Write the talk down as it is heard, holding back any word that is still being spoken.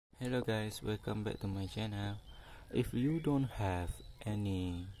Hello guys, welcome back to my channel. If you don't have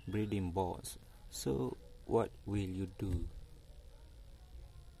any breeding box, so what will you do?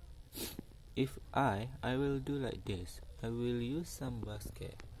 If I will do like this. I will use some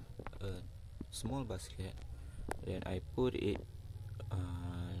basket, a small basket, then I put it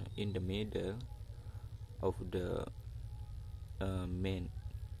in the middle of the main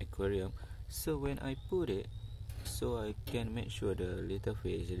aquarium. So when I put it, so I can make sure the little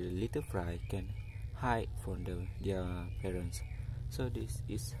fish, the little fry can hide from their parents. So this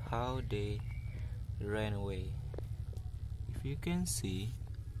is how they ran away. If you can see,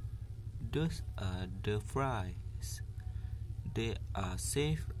 those are the fries. They are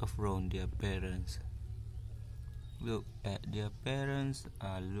safe from their parents. Look at their parents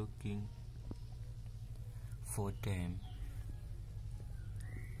are looking for them.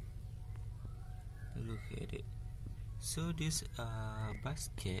 Look at it. So this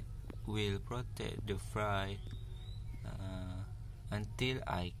basket will protect the fry until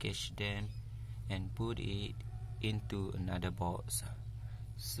I catch them and put it into another box.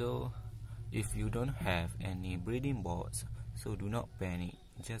 So if you don't have any breeding box, so do not panic.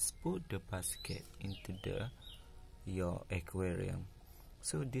 Just put the basket into your aquarium.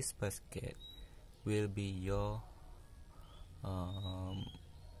 So this basket will be your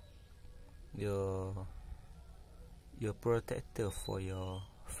protector for your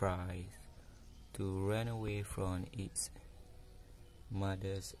fries to run away from its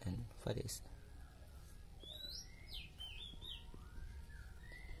mothers and fathers.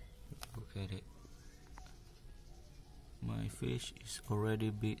 Look at it. My fish is already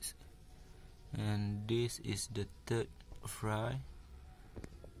big, and this is the third fry.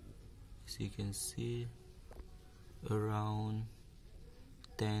 As you can see, around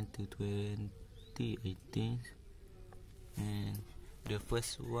 10 to 20, I think. And the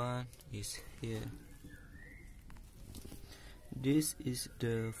first one is here. This is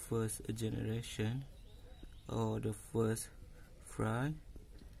the first generation or the first fry.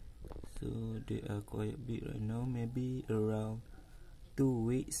 So they are quite big right now, maybe around 2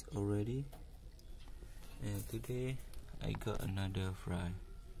 weeks already. And today I got another fry.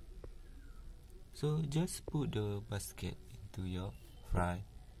 So just put the basket into your fry,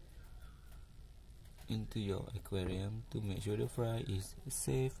 into your aquarium, to make sure the fry is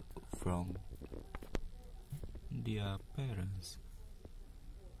safe from their parents.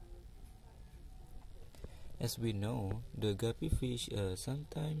 As we know, the guppy fish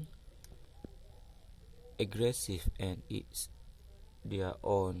sometimes aggressive and eats their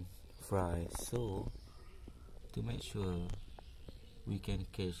own fries. So to make sure we can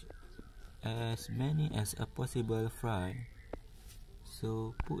catch as many as a possible fry,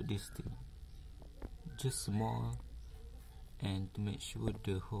 so put this thing just small, and to make sure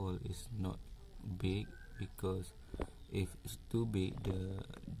the hole is not big, because if it's too big,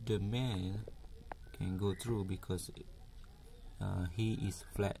 the male can go through, because he is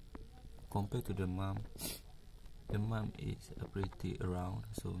flat compared to the mom. The mom is pretty round,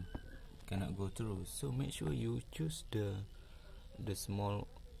 so cannot go through. So make sure you choose the small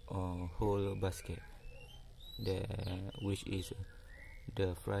hole basket, which is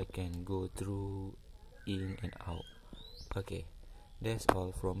the fry can go through, in and out. Okay, that's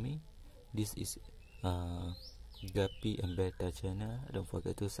all from me. This is Guppy and Betta channel. Don't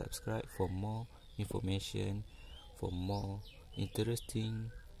forget to subscribe for more information, for more interesting,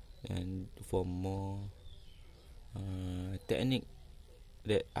 and for more technique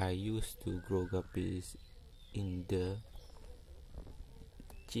that I use to grow guppies in the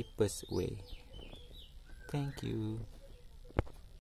cheapest way. Thank you.